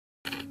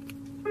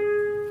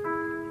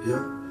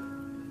Yeah.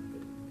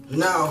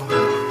 Now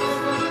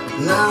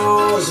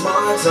is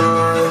my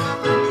time.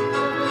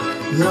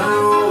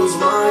 Now is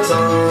my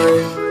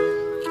time.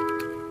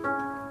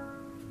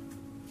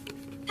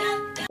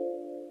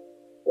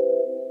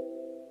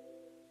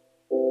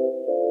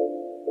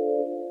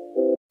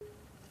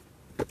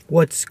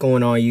 What's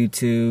going on,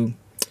 YouTube?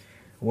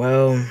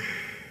 Well,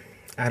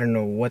 I don't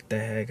know what the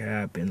heck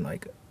happened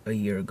like a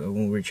year ago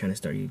when we were trying to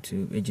start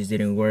YouTube. It just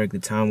didn't work. The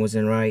time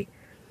wasn't right.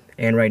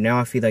 And right now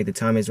I feel like the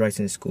time is right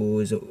since school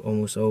is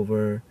almost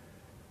over.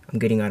 I'm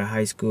getting out of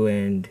high school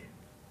and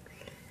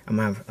I'm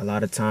gonna have a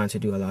lot of time to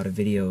do a lot of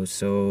videos.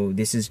 So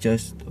this is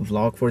just a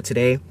vlog for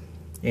today.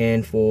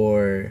 And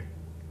for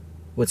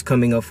what's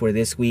coming up for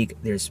this week,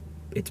 it's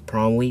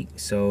prom week.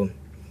 So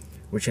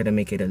we're trying to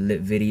make it a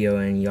lit video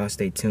and y'all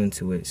stay tuned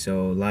to it.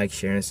 So like,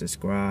 share, and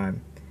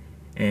subscribe.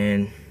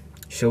 And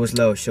show us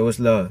love, show us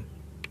love.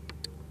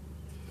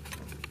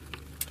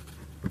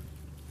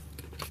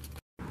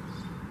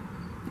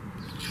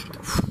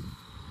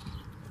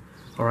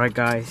 Alright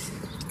guys,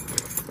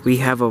 we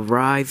have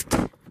arrived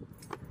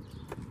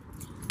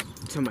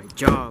to my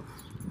job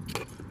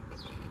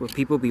where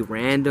people be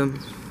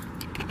random.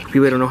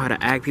 People don't know how to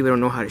act, people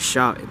don't know how to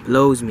shout. It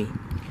blows me.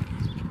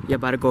 Y'all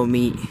about to go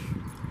meet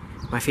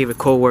my favorite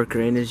co-worker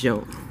in this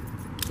joint.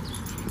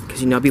 Cause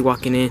you know, I'll be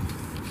walking in.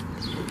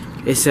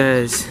 It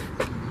says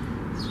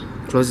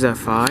closes at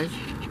 5.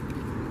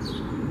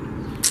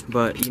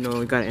 But you know,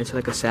 we gotta enter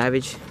like a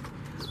savage.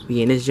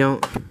 We in this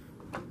joint.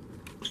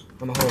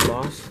 I'm a whole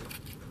boss.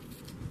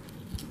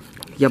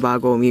 Y'all about to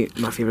go meet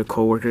my favorite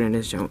co-worker in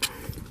this joint.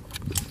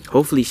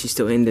 Hopefully she's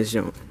still in this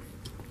joint.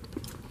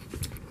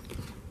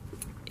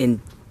 And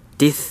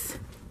this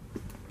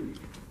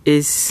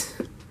is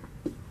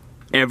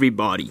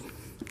everybody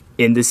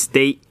in the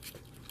state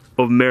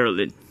of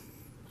Maryland.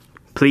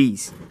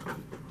 Please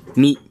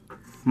meet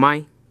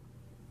my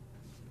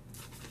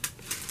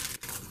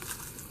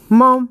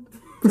mom.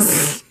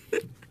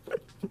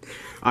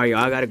 Alright, y'all,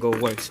 I gotta go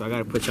work, so I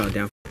gotta put y'all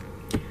down.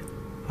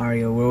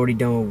 Alright, yo, we're already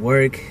done with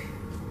work.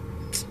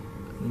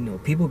 You know,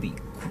 people be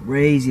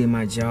crazy in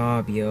my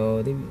job,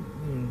 yo. They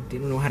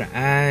don't know how to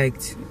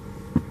act.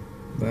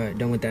 But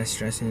done with that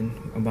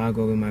stressing. I'm about to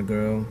go with my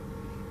girl,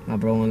 my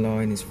bro-in-law,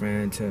 and his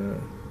friend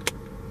to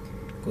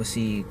go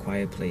see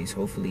Quiet Place.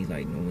 Hopefully,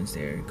 like, no one's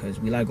there. Because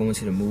we like going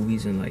to the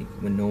movies and, like,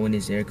 when no one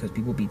is there, because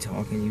people be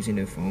talking, using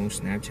their phone,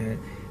 Snapchat.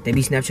 They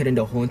be Snapchatting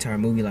the whole entire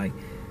movie, like,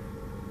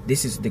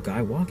 this is the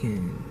guy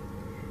walking.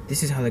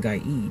 This is how the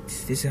guy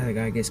eats. This is how the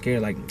guy gets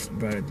scared. Like,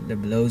 bro,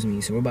 that blows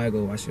me. So we're about to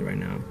go watch it right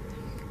now.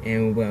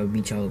 And we'll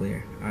meet y'all over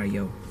there. Alright,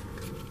 yo.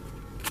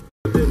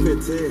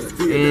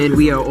 And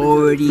we are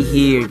already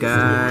here,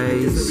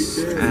 guys,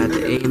 at the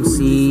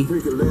AMC.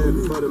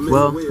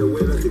 Well,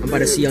 I'm about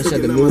to see y'all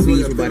at the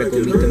movies. We're about to go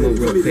meet them up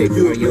real quick.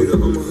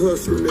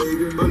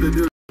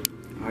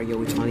 Alright, yo,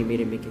 we finally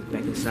made it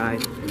back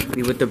inside.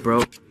 We with the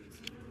bro.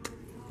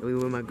 We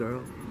with my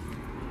girl.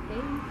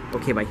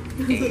 Okay, bye.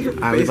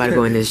 Alright, we about to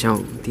go in this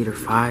zone, Theater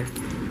 5.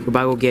 We're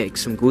about to go get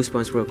some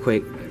goosebumps real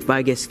quick. We're about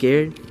to get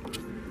scared,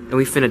 and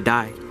we finna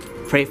die.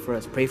 Pray for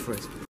us, pray for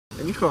us.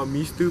 And you call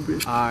me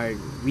stupid. Alright,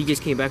 we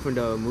just came back from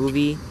the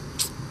movie.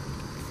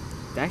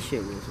 That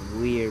shit was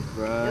weird,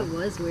 bro. It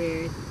was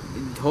weird.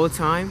 The whole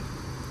time,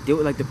 they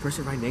were like the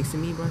person right next to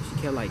me, bro.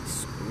 She kept like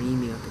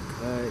screaming at the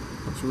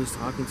cut. She was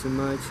talking too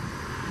much.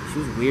 She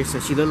was weird. So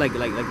she looked like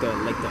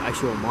the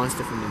actual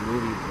monster from the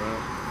movie, bro.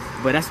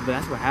 But that's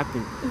what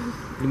happened.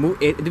 The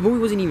movie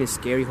wasn't even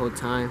scary the whole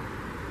time.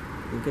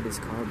 Look at this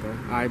car, bro.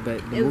 Alright,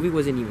 but the movie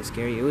wasn't even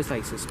scary. It was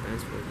like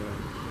suspenseful,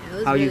 bro.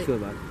 Yeah, how do you feel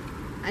about it?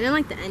 I didn't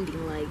like the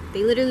ending. Like,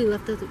 they literally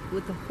left us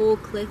with the whole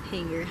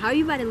cliffhanger. How are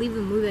you about to leave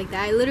the movie like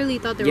that? I literally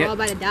thought they were all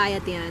about to die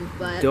at the end,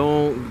 but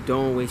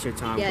don't waste your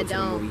time. Yeah, to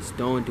the movies.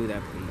 Don't do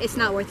that, please. It's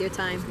not worth your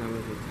time. It's not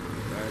worth your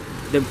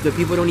time, bro. The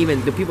people don't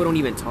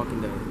even talk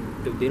in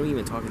they don't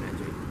even talk in that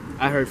joint.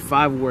 I heard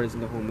 5 words in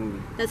the whole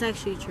movie. That's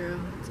actually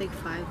true. It's like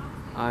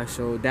 5.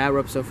 So that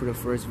wraps up for the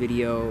first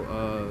video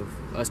of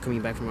us coming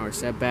back from our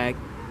setback.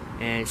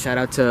 And shout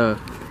out to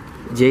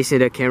Jason,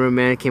 the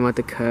cameraman, came out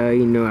the cut,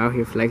 you know, out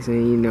here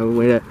flexing, you know,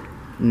 with the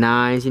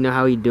 9s, you know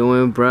how he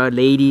doing, bruh.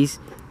 Ladies,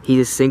 he's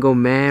a single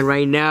man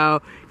right now.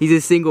 He's a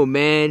single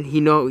man.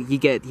 He know he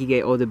get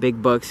all the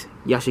big bucks.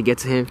 Y'all should get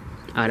to him.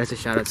 That's a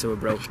shout out to a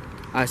bro.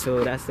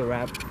 So that's the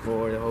wrap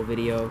for the whole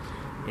video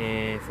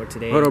and for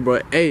today. Hold on, bro.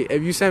 Hey,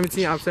 if you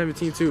 17, I'm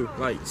 17 too.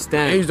 Like,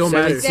 Stan, age don't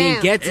matter.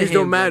 Get to age him,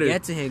 don't matter.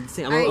 Get to him.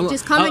 Alright,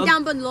 just comment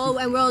down below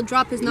and we'll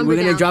drop his number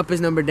down. We're gonna drop his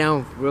number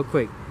down real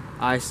quick.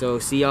 Alright, so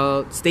see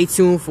y'all. Stay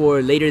tuned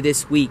for later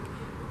this week.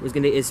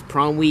 It's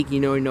prom week, you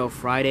know,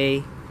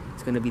 Friday.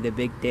 It's gonna be the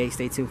big day.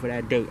 Stay tuned for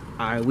that date.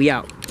 Alright, we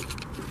out.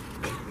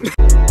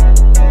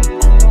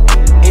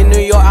 In New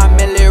York, I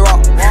merely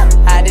rock.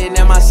 Hiding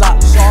in my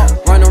socks.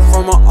 Running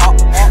from a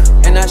up.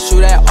 And I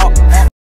shoot at up.